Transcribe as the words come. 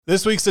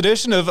This week's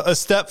edition of A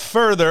Step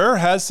Further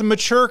has some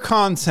mature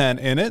content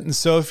in it, and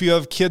so if you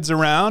have kids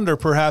around or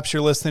perhaps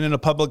you're listening in a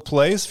public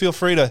place, feel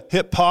free to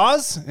hit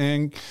pause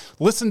and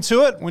listen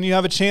to it when you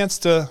have a chance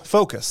to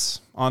focus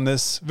on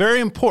this very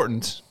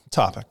important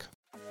topic.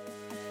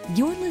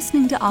 You're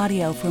listening to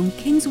audio from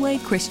Kingsway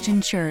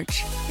Christian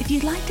Church. If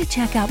you'd like to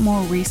check out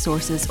more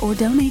resources or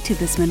donate to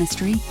this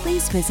ministry,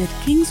 please visit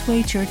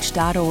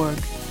kingswaychurch.org.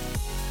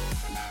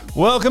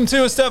 Welcome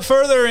to A Step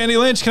Further. Andy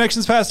Lynch,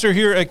 Connections Pastor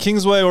here at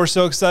Kingsway. We're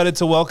so excited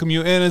to welcome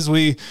you in as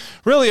we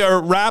really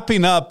are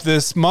wrapping up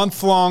this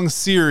month-long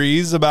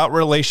series about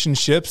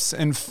relationships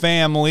and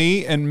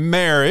family and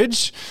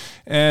marriage.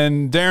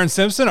 And Darren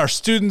Simpson, our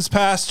students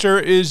pastor,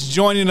 is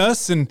joining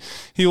us, and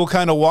he will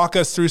kind of walk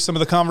us through some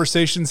of the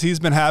conversations he's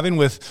been having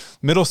with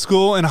middle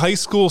school and high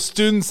school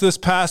students this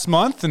past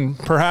month, and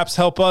perhaps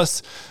help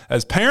us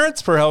as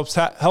parents, perhaps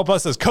help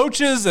us as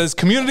coaches, as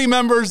community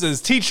members, as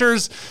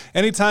teachers.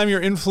 Anytime you're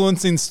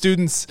influencing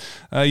students,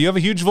 you have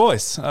a huge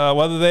voice,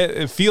 whether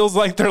it feels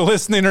like they're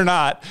listening or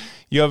not.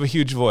 You have a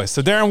huge voice.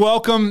 So Darren,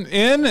 welcome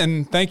in,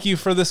 and thank you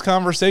for this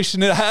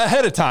conversation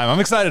ahead of time. I'm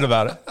excited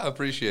about it. I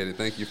appreciate it.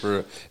 Thank you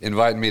for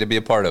inviting me to be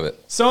a part of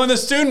it. So in the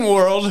student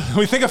world,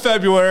 we think of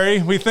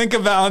February, we think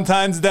of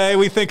Valentine's Day,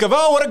 we think of,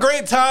 oh, what a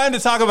great time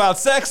to talk about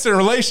sex and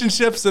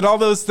relationships and all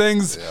those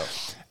things. Yeah.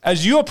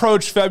 As you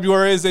approach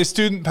February as a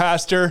student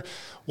pastor,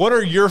 what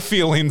are your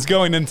feelings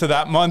going into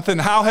that month,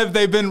 and how have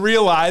they been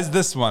realized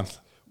this month?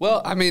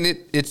 Well, I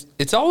mean,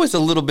 it's always a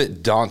little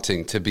bit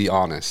daunting, to be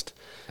honest.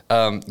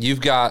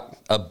 You've got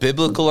a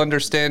biblical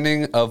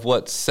understanding of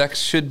what sex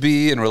should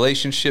be and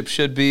relationships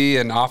should be.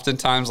 And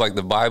oftentimes, like,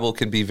 the Bible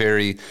can be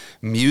very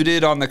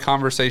muted on the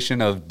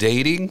conversation of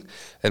dating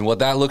and what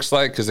that looks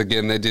like. Because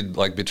again, they did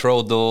like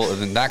betrothal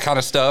and that kind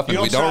of stuff. And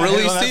we don't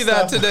really see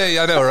that today.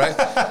 I know,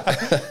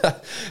 right?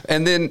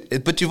 And then,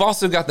 but you've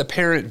also got the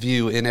parent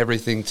view in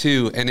everything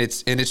too. And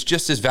it's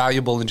just as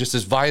valuable and just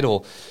as vital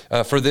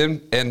for them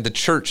and the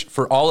church,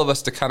 for all of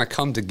us to kind of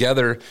come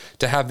together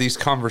to have these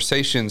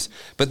conversations.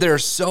 But there are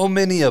so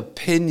many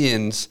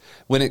opinions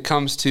when it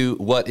comes to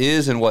what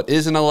is and what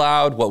isn't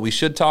allowed, what we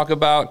should talk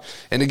about.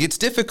 And it gets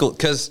difficult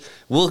because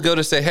we'll go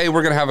to say, hey,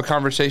 we're going to have a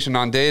conversation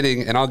on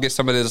dating, and I'll get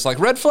somebody that's like,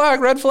 red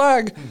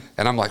flag.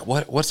 And I'm like,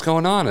 what's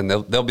going on? And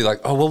they'll be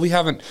like, oh, well, we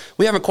haven't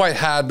quite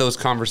had those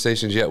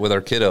conversations yet with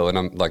our kiddo. And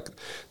I'm like,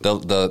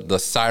 the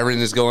siren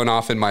is going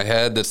off in my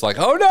head that's like,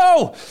 oh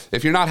no,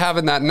 if you're not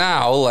having that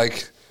now,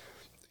 like,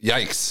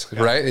 yikes,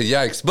 yeah. Right?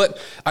 Yikes. But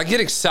I get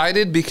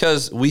excited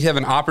because we have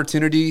an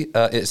opportunity,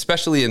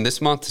 especially in this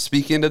month, to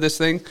speak into this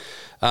thing.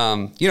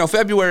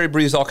 February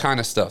breeds all kind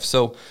of stuff.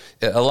 So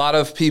a lot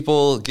of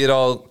people get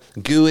all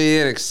gooey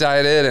and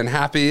excited and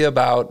happy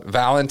about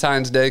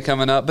Valentine's Day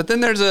coming up. But then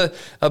there's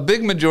a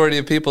big majority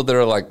of people that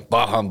are like,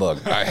 bah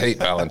humbug, I hate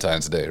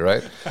Valentine's Day,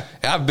 right?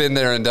 I've been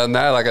there and done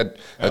that. Like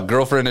a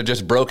girlfriend had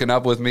just broken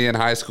up with me in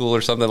high school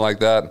or something like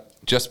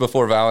that just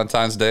before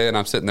Valentine's Day. And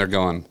I'm sitting there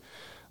going,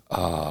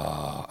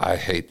 I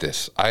hate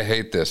this.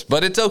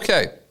 But it's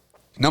okay.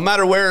 No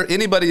matter where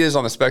anybody is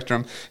on the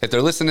spectrum, if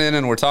they're listening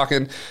and we're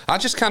talking, I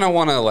just kind of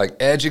want to like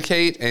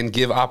educate and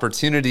give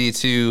opportunity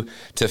to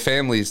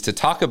families to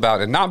talk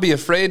about and not be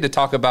afraid to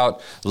talk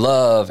about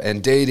love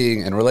and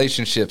dating and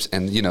relationships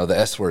and, the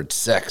S word,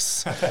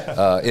 sex,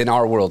 in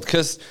our world.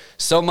 Because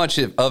so much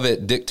of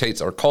it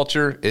dictates our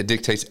culture. It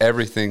dictates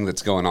everything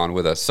that's going on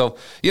with us. So,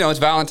 it's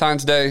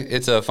Valentine's Day.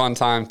 It's a fun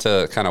time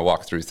to kind of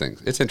walk through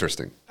things. It's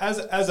interesting.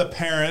 As a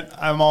parent,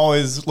 I'm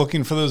always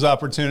looking for those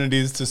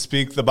opportunities to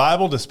speak the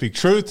Bible, to speak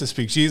truth, to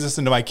speak Jesus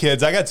into my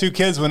kids. I got two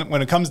kids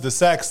when it comes to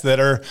sex that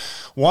are,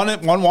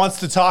 one wants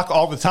to talk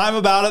all the time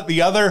about it.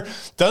 The other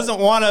doesn't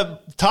want to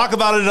talk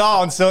about it at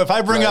all. And so if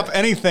I bring up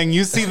anything,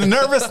 you see the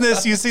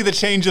nervousness, you see the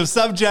change of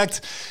subject.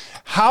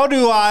 How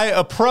do I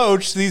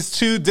approach these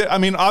two?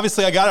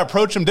 Obviously I got to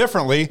approach them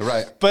differently,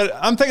 right? But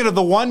I'm thinking of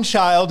the one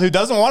child who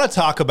doesn't want to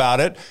talk about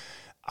it.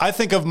 I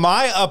think of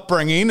my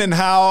upbringing and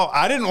how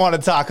I didn't want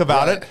to talk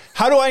about it.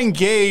 How do I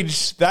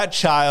engage that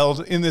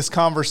child in this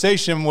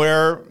conversation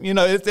where,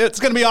 it's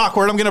going to be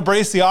awkward. I'm going to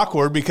brace the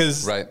awkward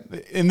because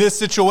in this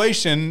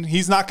situation,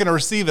 he's not going to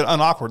receive it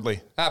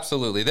unawkwardly.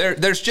 Absolutely.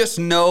 There's just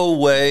no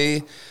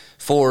way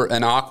for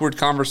an awkward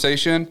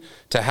conversation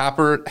to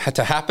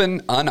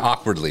happen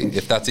unawkwardly,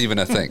 if that's even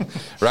a thing,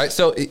 right?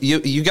 So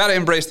you got to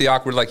embrace the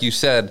awkward, like you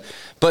said,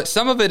 but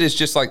some of it is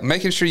just like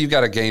making sure you've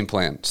got a game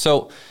plan.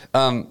 So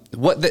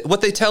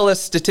what they tell us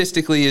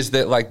statistically is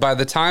that, like, by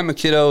the time a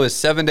kiddo is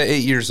 7 to 8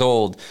 years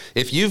old,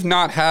 if you've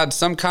not had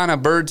some kind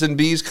of birds and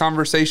bees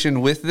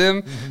conversation with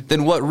them,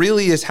 then what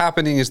really is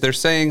happening is they're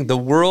saying the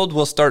world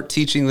will start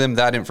teaching them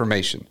that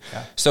information.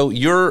 Yeah. So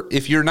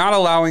if you're not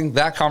allowing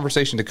that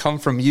conversation to come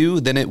from you,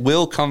 then it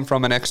will come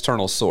from an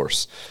external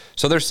source.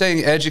 So they're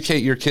saying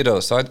educate your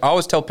kiddos. So I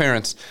always tell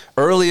parents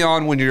early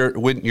on when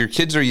your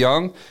kids are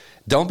young,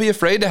 don't be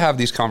afraid to have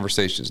these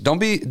conversations. Don't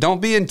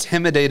be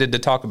intimidated to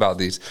talk about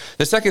these.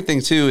 The second thing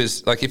too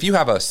is, like, if you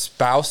have a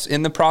spouse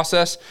in the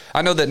process,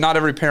 I know that not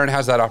every parent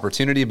has that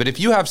opportunity, but if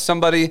you have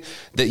somebody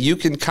that you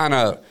can kind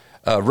of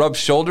rub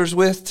shoulders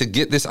with to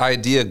get this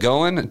idea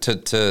going,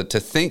 to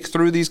think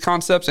through these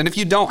concepts. And if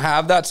you don't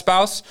have that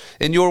spouse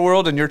in your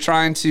world and you're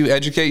trying to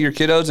educate your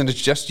kiddos and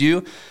it's just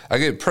you,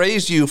 I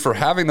praise you for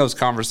having those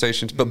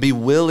conversations, but be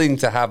willing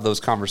to have those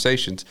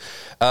conversations.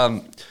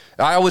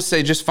 I always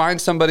say just find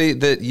somebody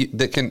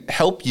that can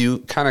help you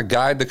kind of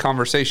guide the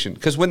conversation.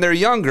 Because when they're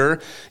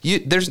younger, you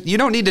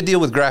don't need to deal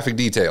with graphic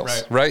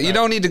details, right? You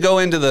don't need to go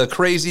into the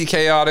crazy,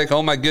 chaotic,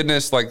 oh my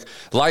goodness, like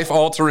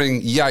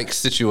life-altering yikes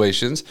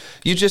situations.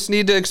 You just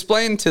need to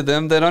explain to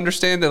them that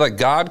understand that like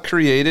God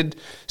created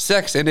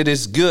sex and it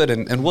is good.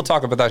 And we'll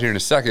talk about that here in a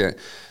second.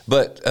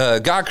 But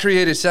God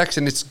created sex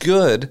and it's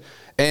good.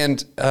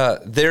 And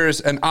there's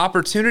an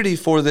opportunity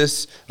for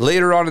this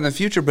later on in the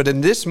future. But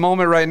in this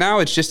moment right now,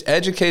 it's just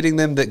educating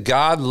them that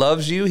God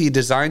loves you. He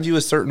designed you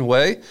a certain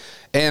way.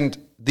 And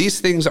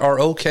these things are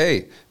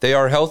okay. They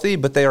are healthy,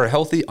 but they are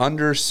healthy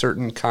under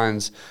certain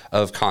kinds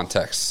of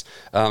contexts.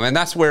 And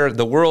that's where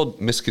the world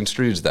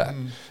misconstrues that.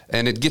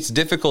 And it gets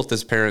difficult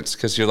as parents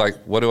because you're like,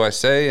 what do I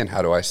say and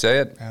how do I say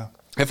it? Yeah.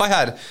 If I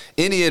had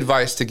any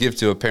advice to give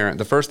to a parent,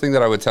 the first thing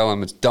that I would tell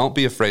them is don't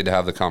be afraid to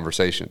have the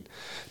conversation.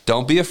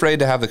 Don't be afraid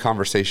to have the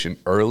conversation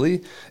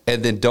early,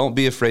 and then don't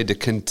be afraid to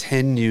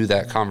continue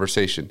that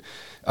conversation.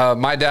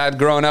 My dad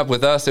growing up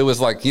with us, it was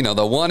like,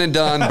 the one and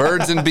done,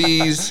 birds and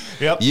bees.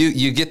 Yep.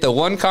 You get the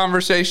one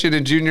conversation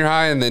in junior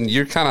high, and then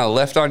you're kind of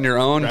left on your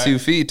own 2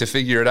 feet to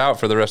figure it out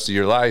for the rest of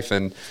your life.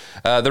 And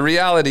the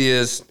reality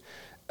is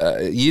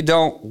you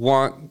don't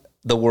want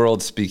the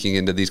world speaking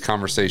into these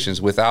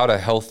conversations without a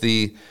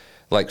healthy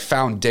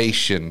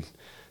foundation.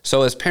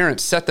 So as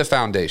parents, set the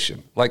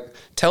foundation.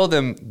 Tell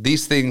them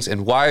these things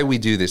and why we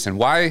do this, and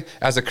why,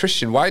 as a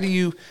Christian, why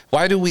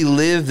do we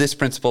live this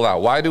principle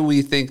out? Why do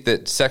we think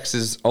that sex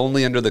is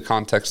only under the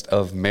context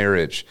of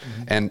marriage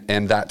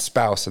and that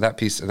spouse and that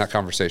piece and that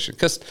conversation?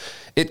 Because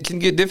it can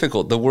get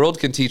difficult. The world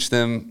can teach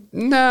them,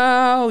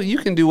 no, you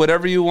can do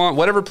whatever you want,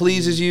 whatever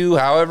pleases you,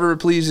 however it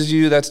pleases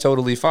you, that's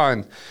totally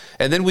fine.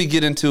 And then we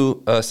get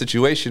into a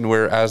situation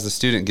where, as the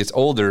student gets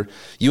older,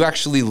 you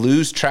actually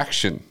lose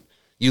traction.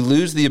 You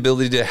lose the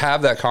ability to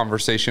have that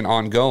conversation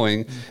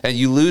ongoing, and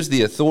you lose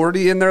the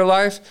authority in their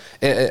life.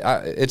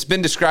 It's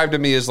been described to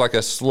me as like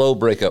a slow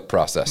breakup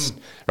process,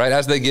 right?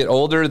 As they get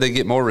older, they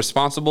get more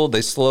responsible.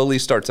 They slowly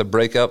start to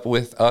break up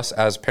with us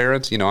as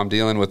parents. I'm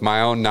dealing with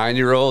my own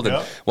 9-year-old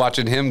and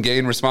watching him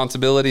gain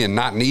responsibility and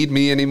not need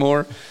me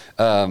anymore.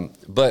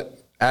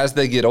 But as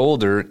they get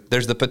older,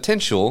 there's the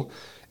potential,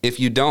 if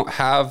you don't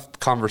have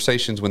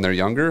conversations when they're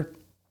younger,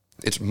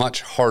 it's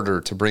much harder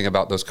to bring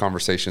about those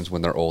conversations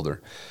when they're older.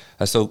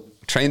 So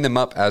train them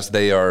up as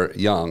they are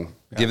young,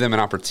 give them an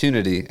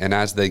opportunity. And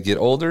as they get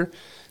older,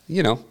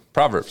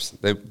 Proverbs,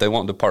 they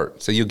won't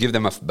depart. So you give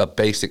them a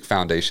basic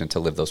foundation to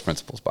live those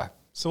principles by.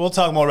 So we'll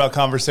talk more about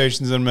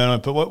conversations in a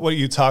minute, but what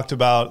you talked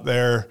about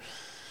there,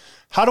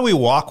 how do we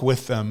walk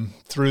with them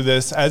through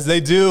this as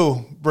they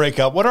do break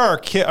up? What are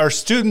our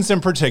students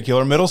in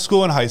particular, middle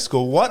school and high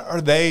school, what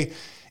are they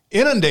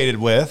inundated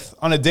with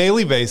on a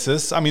daily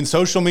basis? I mean,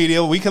 social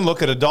media, we can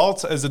look at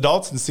adults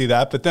and see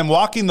that, but then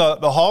walking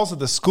the halls of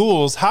the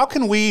schools, how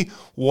can we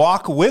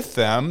walk with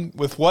them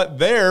with what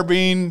they're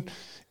being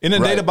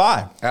inundated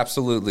by?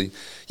 Absolutely.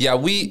 Yeah,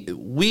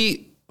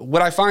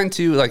 what I find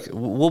too,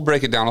 we'll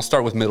break it down. I'll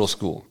start with middle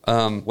school.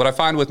 What I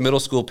find with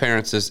middle school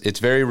parents is it's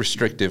very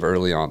restrictive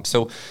early on.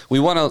 So we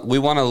want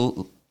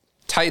to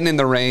tighten in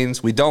the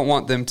reins. We don't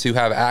want them to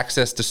have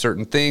access to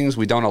certain things.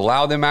 We don't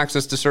allow them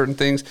access to certain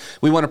things.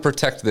 We want to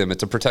protect them.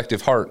 It's a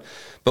protective heart.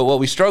 But what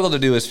we struggle to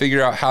do is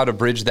figure out how to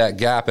bridge that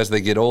gap as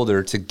they get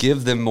older to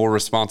give them more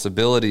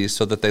responsibilities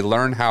so that they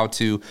learn how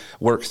to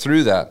work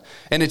through that.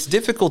 And it's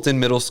difficult in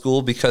middle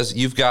school because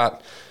you've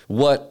got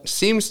what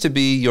seems to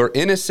be your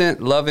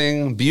innocent,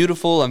 loving,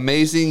 beautiful,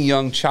 amazing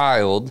young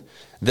child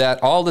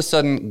that all of a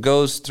sudden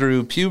goes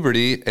through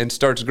puberty and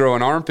starts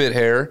growing armpit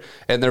hair,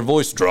 and their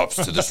voice drops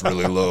to this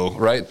really low,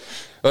 right?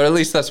 Or at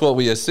least that's what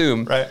we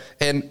assume. Right.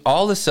 And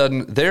all of a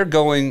sudden, they're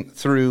going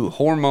through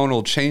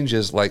hormonal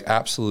changes like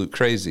absolute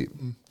crazy.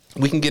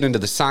 We can get into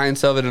the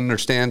science of it and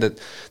understand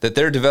that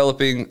they're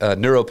developing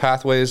neural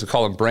pathways, we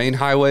call them brain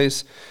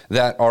highways,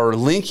 that are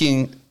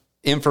linking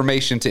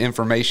information to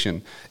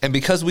information. And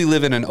because we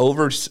live in an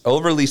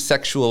overly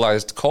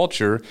sexualized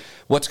culture,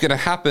 what's going to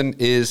happen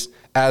is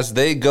as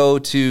they go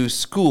to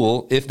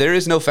school, if there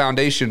is no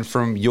foundation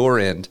from your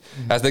end,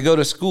 as they go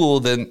to school,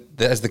 then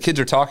as the kids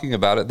are talking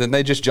about it, then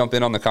they just jump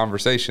in on the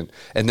conversation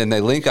and then they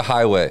link a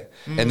highway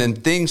and then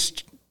things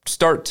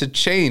start to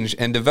change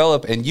and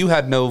develop, and you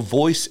had no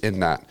voice in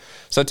that.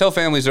 So I tell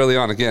families early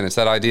on, again, it's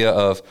that idea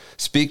of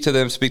speak to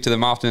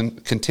them often,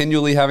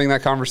 continually having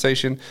that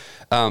conversation.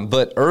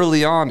 But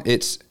early on,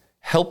 it's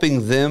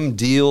helping them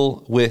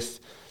deal with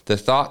the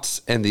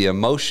thoughts and the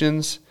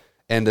emotions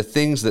and the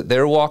things that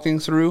they're walking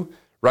through,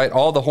 right?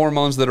 All the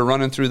hormones that are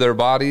running through their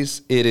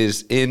bodies, it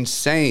is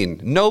insane.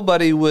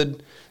 Nobody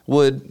would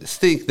would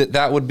think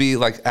that would be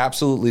like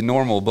absolutely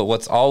normal. But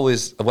what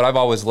I've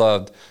always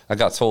loved, I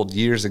got told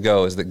years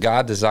ago, is that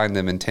God designed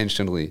them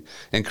intentionally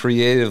and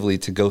creatively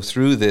to go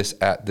through this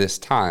at this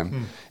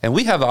time. And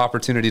we have the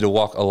opportunity to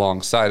walk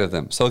alongside of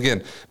them. So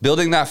again,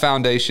 building that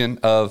foundation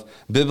of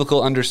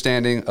biblical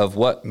understanding of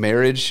what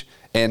marriage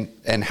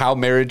and how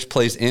marriage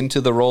plays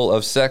into the role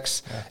of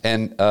sex,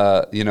 and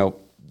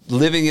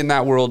living in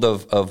that world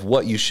of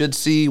what you should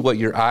see, what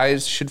your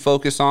eyes should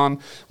focus on,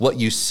 what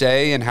you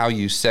say and how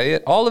you say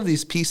it. All of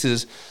these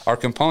pieces are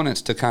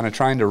components to kind of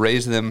trying to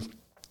raise them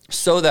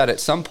so that at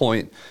some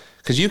point,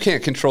 because you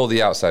can't control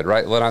the outside,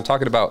 right? When I'm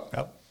talking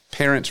about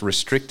parents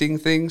restricting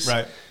things,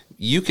 right.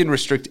 You can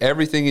restrict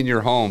everything in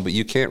your home, but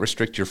you can't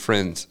restrict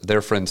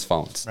their friends'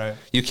 phones. Right.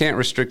 You can't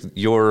restrict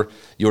your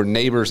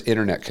neighbor's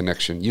internet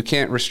connection. You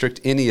can't restrict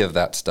any of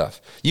that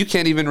stuff. You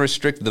can't even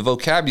restrict the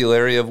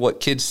vocabulary of what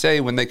kids say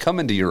when they come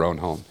into your own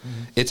home.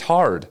 It's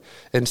hard.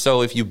 And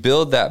so if you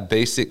build that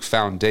basic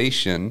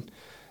foundation,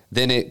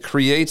 then it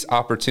creates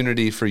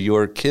opportunity for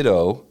your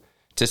kiddo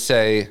to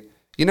say,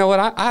 you know what,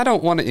 I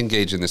don't want to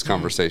engage in this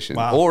conversation.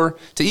 Wow. Or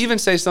to even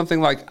say something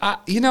like,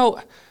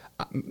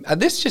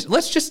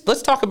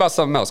 let's talk about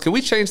something else. Can we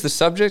change the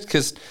subject?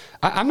 Because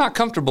I'm not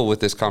comfortable with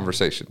this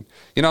conversation.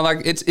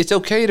 It's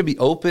okay to be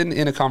open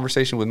in a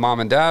conversation with mom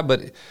and dad,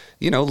 but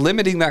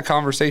limiting that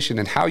conversation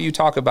and how you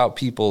talk about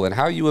people and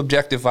how you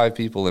objectify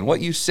people and what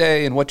you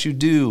say and what you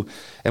do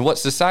and what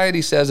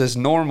society says is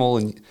normal.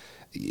 And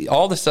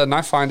all of a sudden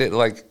I find it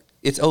like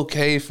it's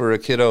okay for a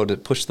kiddo to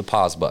push the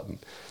pause button.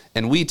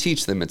 And we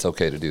teach them it's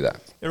okay to do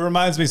that. It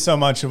reminds me so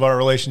much of our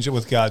relationship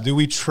with God. Do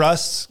we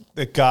trust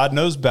that God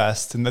knows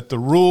best and that the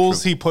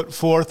rules He put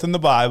forth in the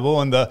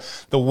Bible and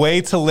the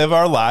way to live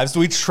our lives, do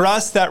we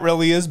trust that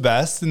really is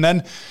best? And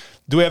then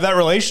do we have that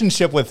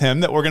relationship with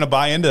Him that we're going to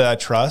buy into that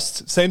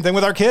trust? Same thing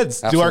with our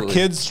kids. Absolutely. Do our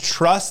kids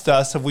trust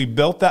us? Have we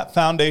built that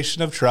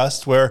foundation of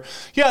trust where,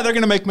 they're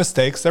going to make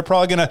mistakes. They're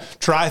probably going to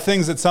try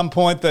things at some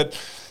point that,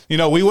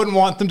 we wouldn't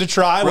want them to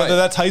try, whether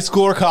that's high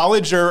school or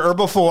college or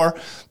before.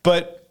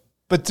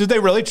 But do they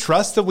really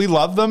trust that we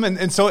love them?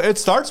 And so it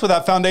starts with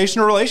that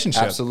foundational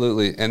relationship.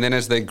 Absolutely. And then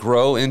as they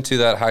grow into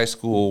that high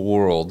school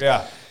world,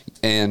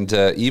 and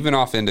even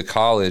off into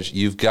college,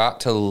 you've got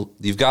to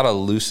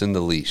loosen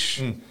the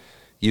leash.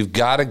 You've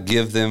got to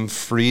give them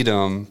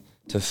freedom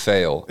to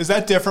fail. Is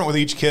that different with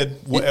each kid?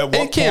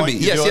 It can be.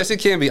 Yes, it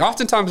can be.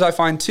 Oftentimes I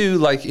find too,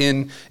 like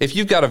if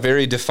you've got a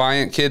very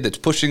defiant kid that's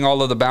pushing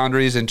all of the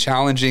boundaries and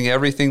challenging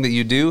everything that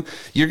you do,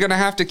 you're going to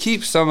have to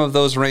keep some of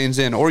those reins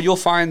in, or you'll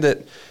find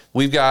that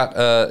we've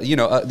got,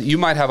 you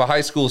might have a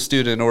high school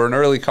student or an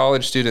early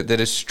college student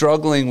that is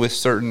struggling with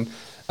certain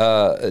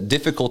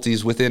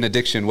difficulties within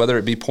addiction, whether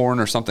it be porn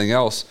or something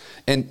else.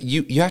 And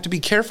you have to be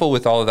careful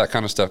with all of that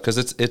kind of stuff because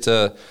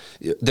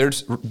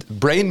there's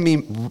brain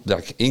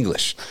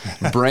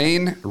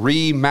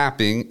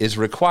remapping is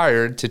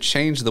required to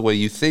change the way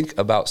you think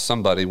about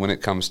somebody when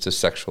it comes to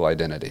sexual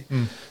identity.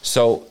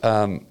 So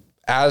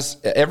as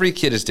every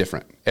kid is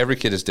different.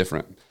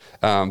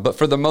 But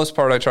for the most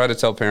part, I try to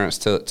tell parents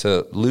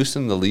to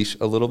loosen the leash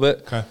a little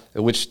bit,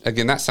 which,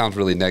 again, that sounds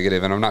really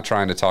negative, and I'm not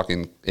trying to talk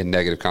in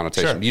negative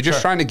connotation. You're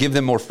just trying to give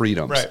them more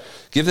freedoms. Right.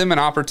 Give them an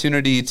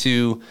opportunity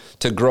to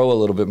grow a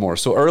little bit more.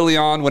 So early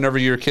on, whenever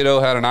your kiddo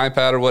had an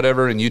iPad or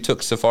whatever, and you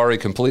took Safari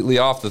completely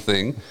off the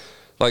thing,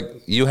 like,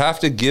 you have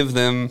to give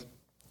them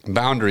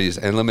boundaries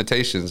and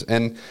limitations.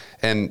 And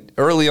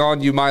early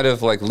on, you might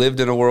have lived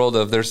in a world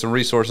of, there's some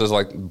resources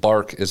like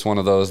Bark is one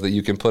of those that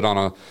you can put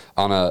on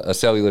a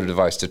cellular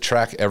device to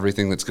track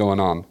everything that's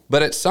going on.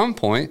 But at some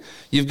point,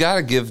 you've got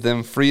to give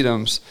them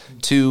freedoms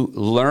to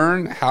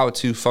learn how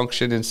to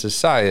function in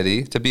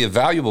society, to be a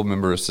valuable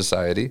member of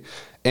society,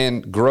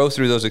 and grow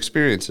through those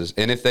experiences.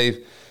 And if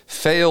they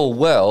fail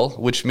well,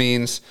 which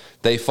means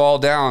they fall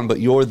down, but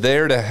you're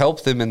there to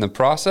help them in the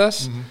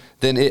process,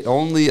 then it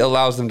only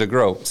allows them to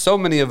grow. So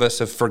many of us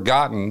have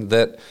forgotten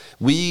that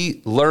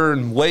we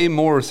learn way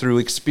more through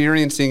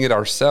experiencing it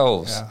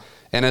ourselves. Yeah.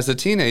 And as a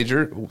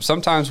teenager,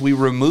 sometimes we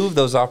remove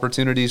those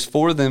opportunities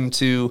for them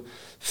to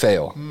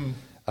fail.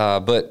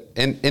 But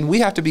we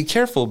have to be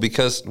careful,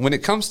 because when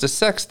it comes to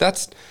sex,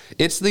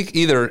 it's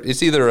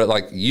either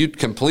like you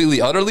completely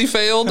utterly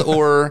failed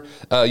or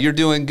you're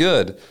doing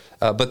good.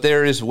 But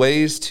there is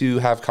ways to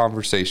have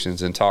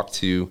conversations and talk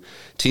to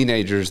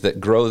teenagers that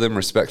grow them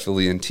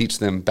respectfully and teach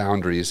them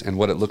boundaries and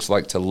what it looks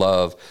like to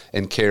love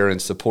and care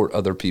and support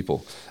other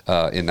people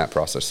in that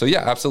process. So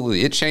yeah,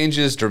 absolutely. It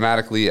changes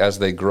dramatically as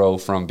they grow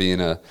from being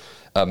a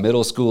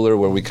middle schooler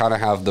where we kind of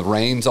have the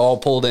reins all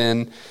pulled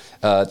in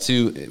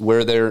to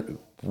where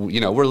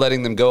we're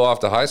letting them go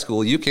off to high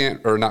school. You can't,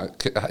 or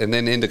not, and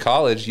then into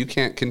college, you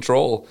can't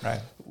control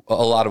a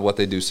lot of what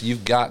they do. So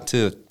we've got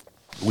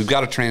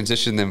to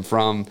transition them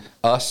from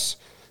us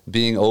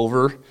being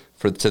over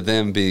to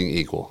them being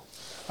equal.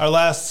 our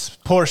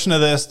last portion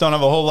of this. Don't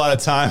have a whole lot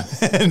of time.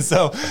 And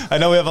so I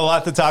know we have a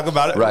lot to talk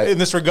about in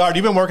this regard.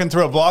 You've been working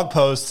through a blog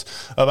post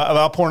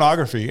about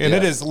pornography, and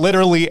it is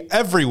literally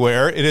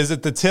everywhere. It is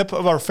at the tip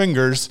of our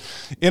fingers,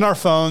 in our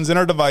phones, in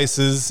our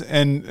devices,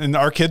 and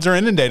our kids are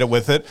inundated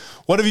with it.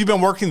 What have you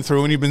been working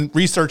through when you've been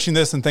researching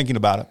this and thinking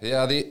about it?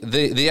 Yeah,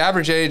 the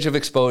average age of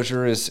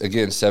exposure is,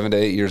 again, 7 to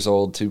 8 years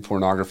old to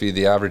pornography.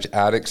 The average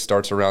addict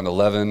starts around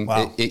 11.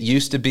 Wow. It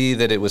used to be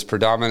that it was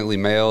predominantly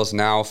males.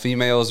 Now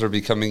females are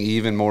becoming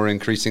even more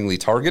increasingly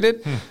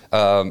targeted.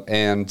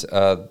 And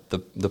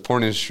the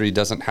porn industry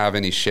doesn't have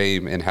any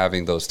shame in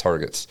having those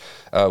targets,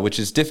 which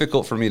is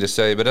difficult for me to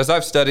say. But as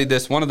I've studied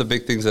this, one of the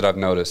big things that I've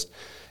noticed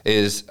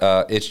is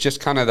it's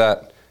just kind of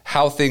that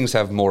how things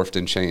have morphed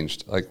and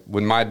changed. Like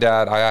when my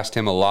dad, I asked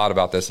him a lot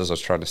about this as I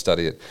was trying to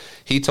study it.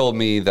 He told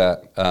me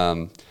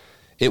that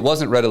it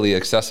wasn't readily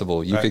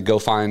accessible. You could go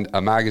find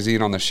a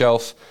magazine on the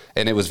shelf,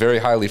 and it was very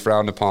highly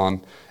frowned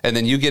upon. And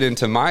then you get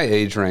into my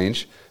age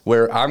range,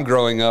 where I'm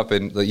growing up,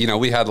 and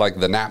we had like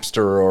the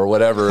Napster or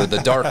whatever, the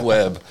dark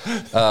web,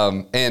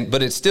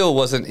 but it still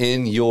wasn't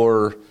in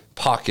your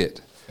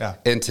pocket. Yeah.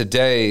 And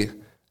today,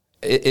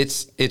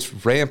 it's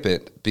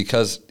rampant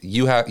because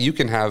you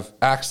can have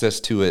access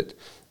to it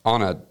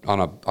on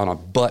a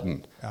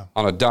button,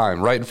 on a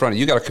dime, right in front of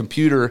you. You got a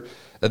computer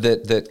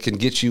that can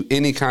get you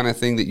any kind of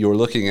thing that you're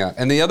looking at.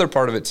 And the other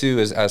part of it too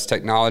is, as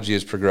technology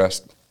has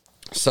progressed,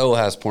 so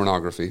has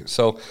pornography.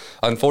 So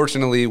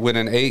unfortunately, when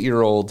an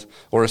 8-year-old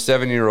or a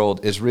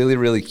 7-year-old is really,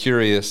 really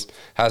curious,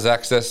 has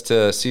access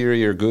to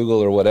Siri or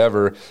Google or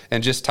whatever,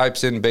 and just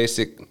types in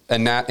basic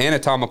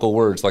anatomical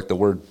words like the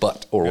word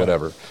butt or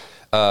whatever,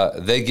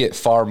 they get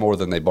far more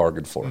than they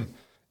bargained for.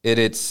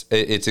 It's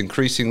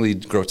increasingly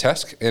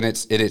grotesque, and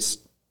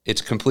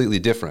it's completely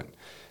different,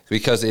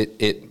 because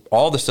it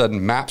all of a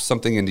sudden maps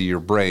something into your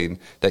brain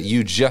that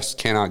you just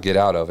cannot get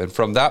out of. And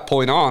from that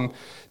point on,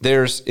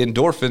 there's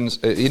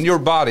endorphins in your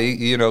body.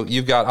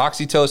 You've got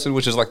oxytocin,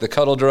 which is like the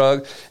cuddle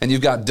drug, and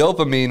you've got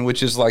dopamine,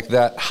 which is like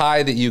that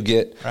high that you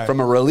get from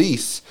a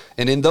release.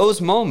 And in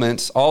those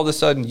moments, all of a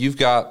sudden, you've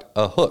got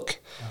a hook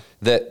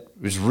that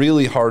is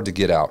really hard to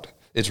get out.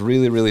 It's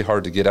really, really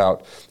hard to get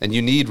out, and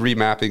you need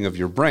remapping of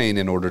your brain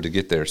in order to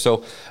get there.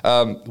 So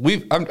I'm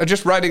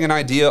just writing an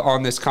idea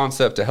on this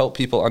concept to help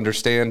people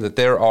understand that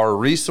there are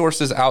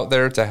resources out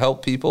there to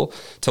help people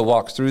to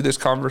walk through this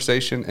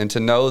conversation and to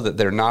know that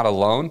they're not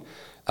alone.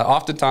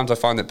 Oftentimes I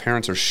find that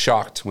parents are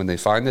shocked when they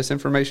find this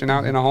information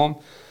out in a home.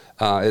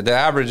 The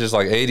average is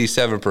like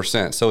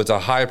 87%. So it's a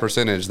high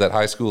percentage that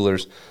high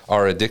schoolers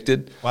are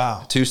addicted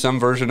to some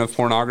version of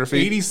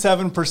pornography.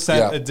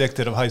 87%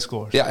 addicted of high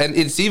schoolers. Yeah,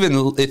 and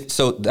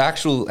so the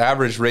actual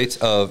average rates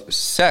of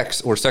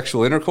sex or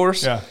sexual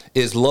intercourse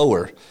is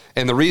lower.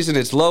 And the reason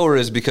it's lower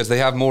is because they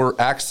have more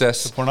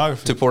access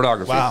to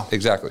pornography. Wow.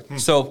 Exactly.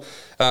 So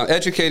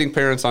educating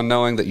parents on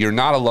knowing that you're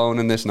not alone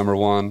in this, number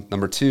one.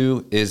 Number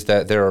two is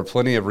that there are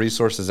plenty of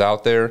resources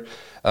out there.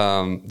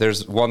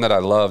 There's one that I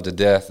love to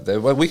death.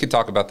 We could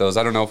talk about those.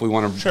 I don't know if we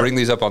want to bring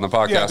these up on the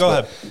podcast. Yeah, go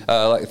ahead.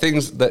 Like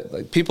things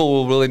that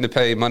people were willing to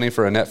pay money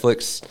for a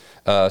Netflix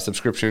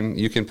subscription.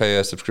 You can pay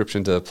a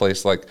subscription to a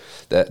place like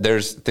that.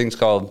 There's things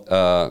called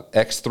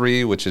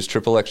X3, which is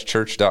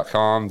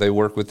XXXchurch.com. They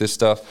work with this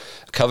stuff.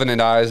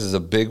 Covenant Eyes is a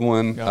big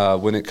one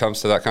when it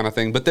comes to that kind of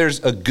thing. But there's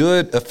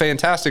a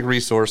fantastic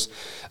resource.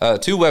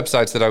 2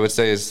 websites that I would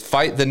say is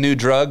Fight the New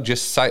Drug.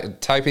 Just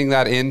typing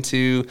that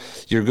into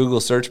your Google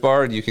search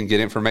bar, and you can get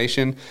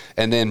information.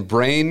 And then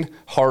Brain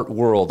Heart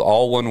World,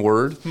 all one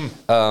word.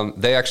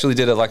 They actually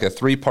did a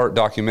 3-part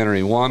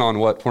documentary. One on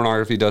what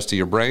pornography does to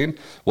your brain,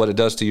 what it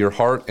does to your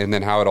heart, and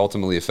then how it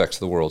ultimately affects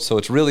the world. So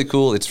it's really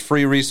cool. It's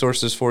free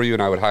resources for you,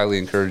 and I would highly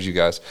encourage you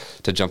guys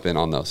to jump in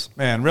on those.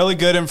 Man, really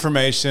good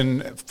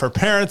information for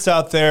parents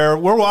out there.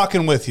 We're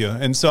walking with you.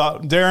 And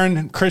so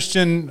Darren,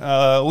 Christian,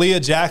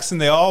 Leah, Jackson,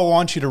 they all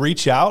want you to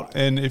reach out.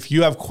 And if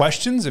you have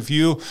questions, if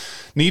you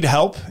need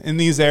help in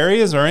these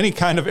areas or any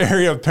kind of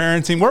area of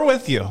parenting, we're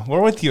with you.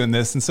 We're with you in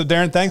this. And so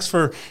Darren, thanks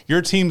for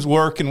your team's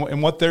work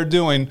and what they're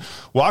doing,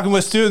 walking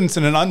with students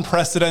in an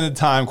unprecedented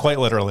time, quite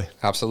literally.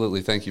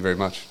 Absolutely. Thank you very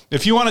much.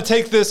 If you want to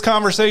take this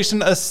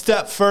conversation a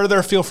step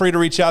further, feel free to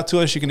reach out to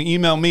us. You can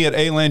email me at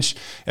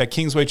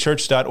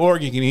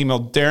alynch@kingswaychurch.org. You can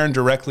email Darren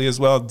directly as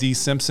well,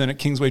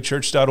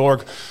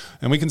 dsimpson@kingswaychurch.org.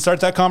 And we can start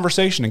that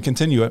conversation and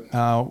continue it.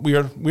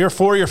 We are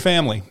for your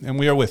family, and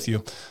we are with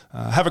you.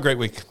 Have a great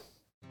week.